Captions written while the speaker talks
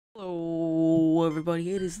Hello everybody,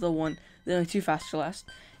 it is the one, the only TooFastForLast,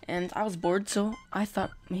 and I was bored, so I thought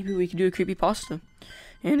maybe we could do a creepypasta.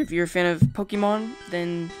 And if you're a fan of Pokemon,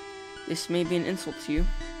 then this may be an insult to you,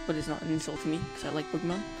 but it's not an insult to me, because I like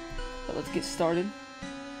Pokemon. But let's get started.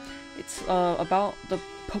 It's about the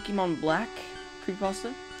Pokemon Black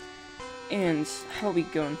creepypasta, and how are we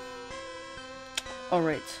going?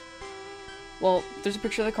 Alright, well, there's a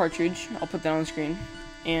picture of the cartridge, I'll put that on the screen,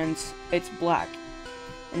 and it's black.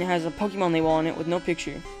 And it has a Pokemon label on it with no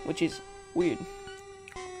picture, which is weird.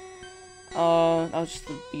 That was just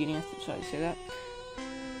the beginning, I decided to say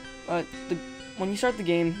that. When you start the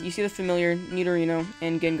game, you see the familiar Nidorino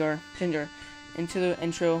and Gengar into the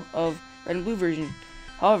intro of Red and Blue version.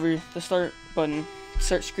 However, the start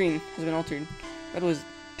screen has been altered.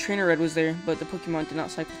 Trainer Red was there, but the Pokemon did not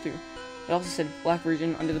cycle through. It also said Black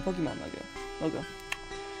version under the Pokemon logo.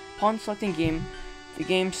 Upon selecting game, the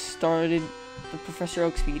game started the Professor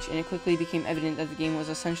Oak speech, and it quickly became evident that the game was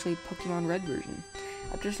essentially Pokemon Red version.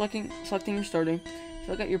 After selecting your starter, if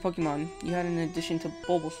you look at your Pokemon, you had, in addition to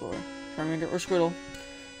Bulbasaur, Charmander, or Squirtle,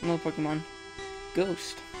 another Pokemon,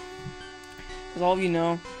 Ghost. As all of you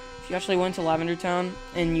know, if you actually went to Lavender Town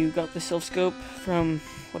and you got the Silph Scope from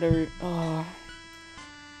whatever,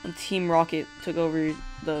 when Team Rocket took over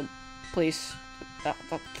the place that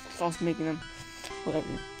was making them, whatever.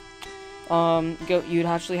 You'd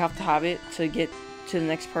actually have to have it to get to the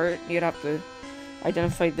next part. You'd have to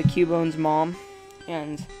identify the Cubone's mom,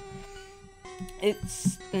 and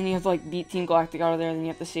then you have to like beat Team Galactic out of there, and then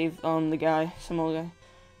you have to save some other guy. And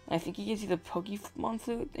I think he gives you the Pokemon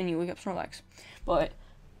flute, and you wake up Snorlax. But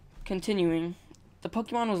continuing, the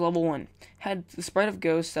Pokemon was level 1. Had the sprite of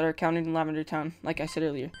ghosts that are counted in Lavender Town, like I said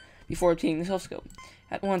earlier, before obtaining the Silph Scope.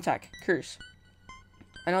 Had 1 attack, Curse.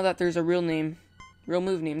 I know that there's a real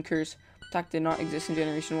move named Curse. Attack did not exist in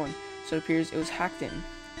Generation 1, so it appears it was hacked in.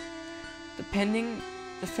 Defending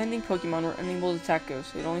Pokemon were unable to attack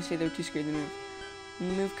Ghosts. It would only say they were too scared to move. When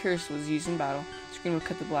the move Curse was used in battle, the screen would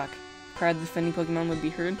cut to black. The cry of the defending Pokemon would be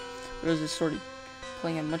heard, but it was distorted,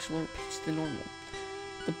 playing at a much lower pitch than normal.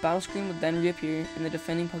 The battle screen would then reappear, and the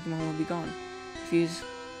defending Pokemon would be gone. If used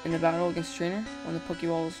in a battle against a trainer, one of the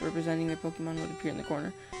Pokeballs representing their Pokemon would appear in the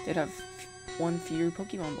corner. They'd have 1 fewer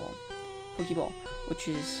Pokeball, which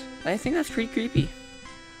is, I think that's pretty creepy.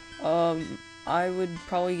 I would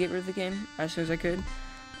probably get rid of the game as soon as I could,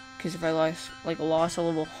 because if I lost a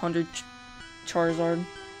level 100 Charizard,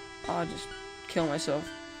 I'd just kill myself.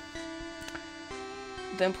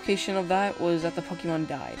 The implication of that was that the Pokemon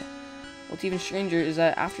died. What's even stranger is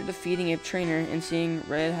that after defeating a trainer and seeing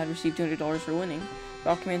Red had received $200 for winning,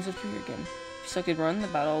 battle commands would appear again. If you selected Run, the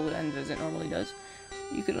battle would end as it normally does.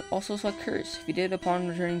 You could also select Curse. If you did, upon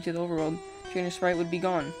returning to the overworld, trainer sprite would be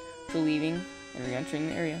gone, so leaving and re-entering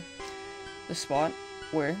the area. The spot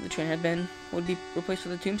where the trainer had been would be replaced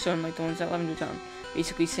with a tombstone like the ones at Lavender Town,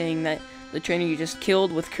 basically saying that the trainer you just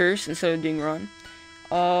killed with Curse instead of doing Run,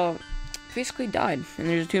 basically died, and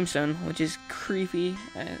there's a tombstone, which is creepy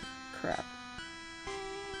as crap.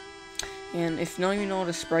 And if none of you know what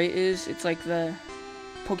a sprite is, it's like the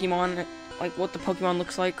Pokemon, like what the Pokemon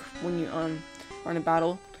looks like when you are in a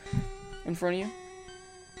battle in front of you.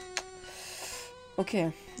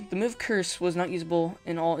 Okay, the move Curse was not usable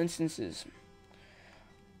in all instances.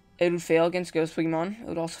 It would fail against Ghost Pokemon. It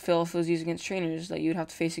would also fail if it was used against trainers that you would have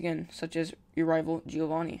to face again, such as your rival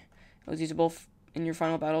Giovanni. It was usable in your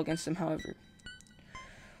final battle against him, however.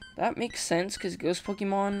 That makes sense, because Ghost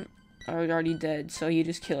Pokemon are already dead, so you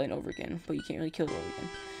just kill it over again, but you can't really kill it over again.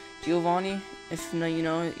 Giovanni, if you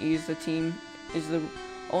know, is the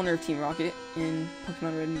owner of Team Rocket in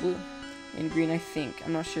Pokemon Red and Blue. And Green, I think.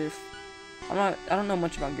 I'm not sure if... I don't know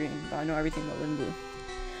much about Green, but I know everything about Red and Blue.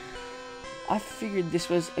 I figured this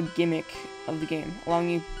was a gimmick of the game, allowing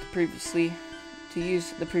you to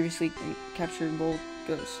use the previously capturable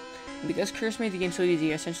ghosts. And because Curse made the game so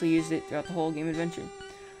easy, I essentially used it throughout the whole game adventure.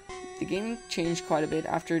 The game changed quite a bit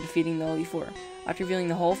after defeating the LE4. After revealing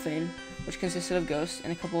the Hall of Fame, which consisted of ghosts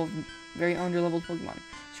and a couple of very under-leveled Pokemon,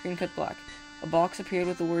 screen cut black. A box appeared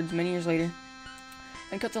with the words "Many years later,"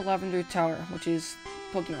 then cut to Lavender Tower, which is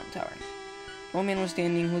Pokemon Tower. An old man was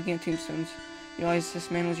standing, looking at tombstones. You realized this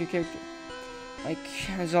man was your character. Like,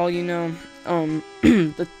 as all you know,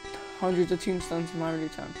 the hundreds of tombstones in Lavender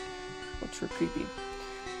Town, which were creepy.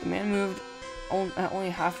 The man moved at only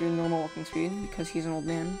half your normal walking speed, because he's an old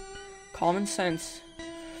man. Common sense.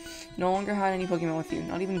 You no longer had any Pokemon with you,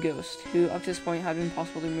 not even Ghost, who up to this point had been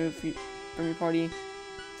impossible to remove from your party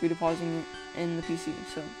through depositing it in the PC.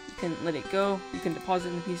 So you couldn't let it go, you couldn't deposit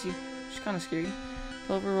it in the PC, which is kind of scary.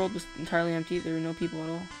 The overworld was entirely empty, there were no people at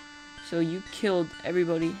all. So you killed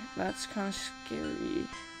everybody. That's kind of scary.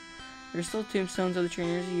 There are still tombstones of the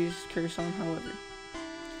trainers you used Curse on, however.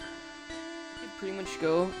 You could pretty much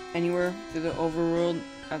go anywhere through the overworld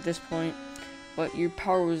at this point, but your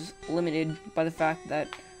power was limited by the fact that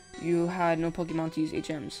you had no Pokemon to use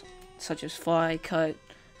HMs, such as Fly, Cut,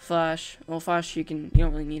 Flash. Well, Flash you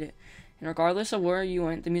don't really need it. And regardless of where you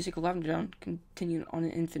went, the music of Lavender Town continued on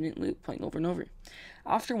an infinite loop, playing over and over.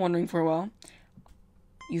 After wandering for a while,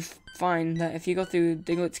 you find that if you go through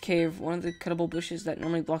Diglett's cave, one of the cuttable bushes that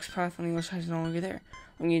normally blocks the path on the other side is no longer there.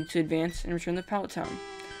 We need to advance and return to Pallet Town,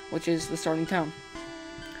 which is the starting town.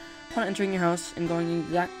 Upon entering your house and going to the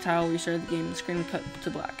exact tile where you started the game, the screen would cut to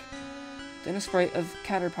black. Then a sprite of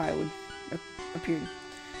Caterpie would appear.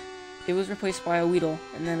 It was replaced by a Weedle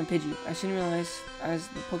and then a Pidgey. I soon realized as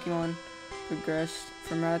the Pokemon progressed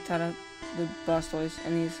from Rattata the Blastoise,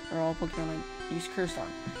 and these are all Pokemon I used Cursed on.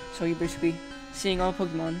 So you're basically seeing all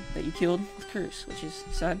Pokemon that you killed with Curse, which is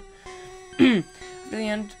sad. After the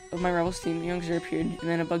end of my Rebels team, a youngster appeared, and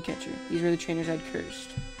then a Bugcatcher. These were the trainers I'd cursed.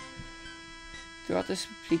 Throughout this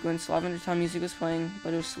sequence, Lavender Town music was playing,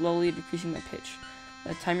 but it was slowly decreasing by pitch.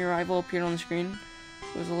 By the time your rival appeared on the screen,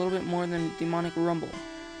 it was a little bit more than a demonic rumble.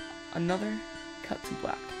 Another cut to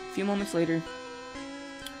black. A few moments later,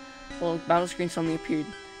 the battle screen suddenly appeared.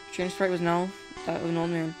 The trainer sprite was now that of an old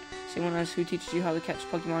man, same one as who teaches you how to catch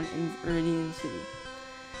Pokemon in Viridian City.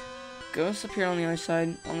 Ghost appeared on the other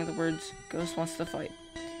side, along with the words, "Ghost wants to fight."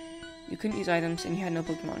 You couldn't use items, and you had no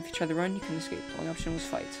Pokemon. If you tried to run, you couldn't escape. The only option was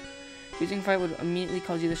fight. Using fight would immediately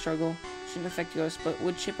cause you to struggle. Shouldn't affect Ghost, but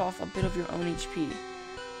would chip off a bit of your own HP.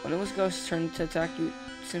 When it was Ghost's turn to attack, you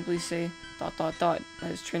simply say, ...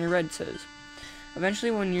 as Trainer Red says.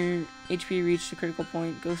 Eventually, when your HP reached a critical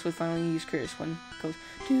point, Ghost would finally use Curse, when it goes,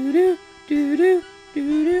 doo-doo, doo-doo,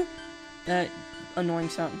 doo-doo. That annoying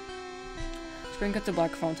sound. Screen cut to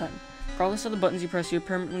black for all time. Regardless of the buttons you press, you're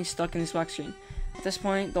permanently stuck in this black screen. At this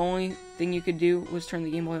point, the only thing you could do was turn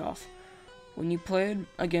the Game Boy off. When you played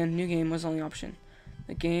again, new game was the only option.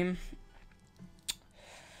 The game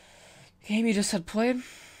you just had played,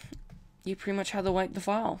 you pretty much had to wipe the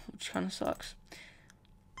file, which kind of sucks.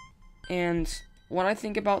 And when I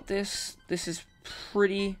think about this is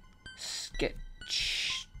pretty skeptical,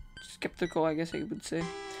 I guess I would say.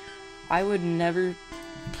 I would never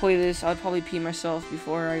play this. I'd probably pee myself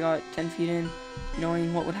before I got 10 feet in,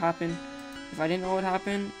 knowing what would happen. If I didn't know what would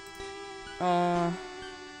happen,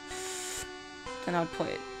 then I'd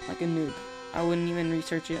play it like a noob. I wouldn't even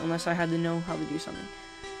research it unless I had to know how to do something.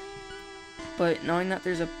 But knowing that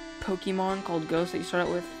there's a Pokemon called Ghost that you start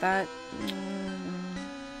out with, that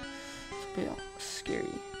it's a bit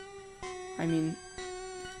scary. I mean,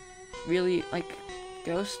 really, like,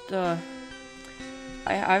 Ghost, I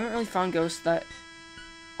haven't really found Ghost that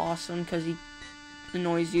awesome because he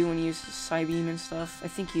annoys you when you use Psybeam and stuff. I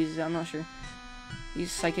think he uses it, I'm not sure.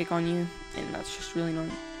 He's Psychic on you, and that's just really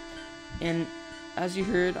annoying. And as you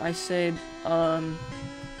heard, I said,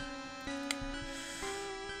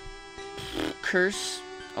 Curse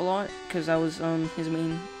a lot, because that was, his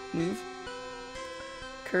main move.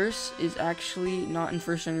 Curse is actually not in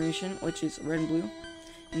first generation, which is red and blue,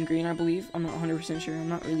 and green, I believe. I'm not 100% sure, I'm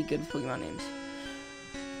not really good with Pokemon names.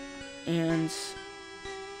 And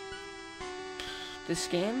this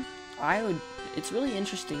game, it's really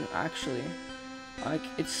interesting, actually. Like,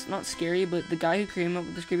 it's not scary, but the guy who came up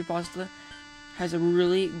with this creepypasta has a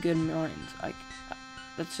really good mind. Like,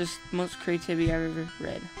 that's just the most creativity I've ever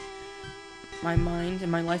read. My mind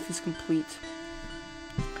and my life is complete.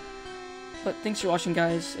 But thanks for watching,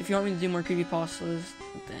 guys. If you want me to do more creepypastas,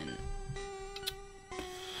 then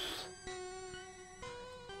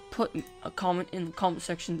put a comment in the comment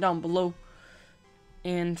section down below.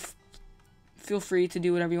 And feel free to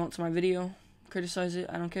do whatever you want to my video. Criticize it,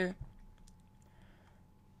 I don't care.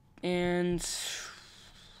 And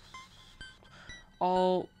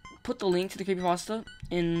I'll put the link to the creepypasta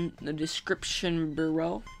in the description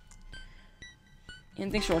below.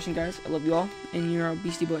 And thanks for watching, guys. I love you all, and you're our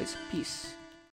Beastie Boys. Peace.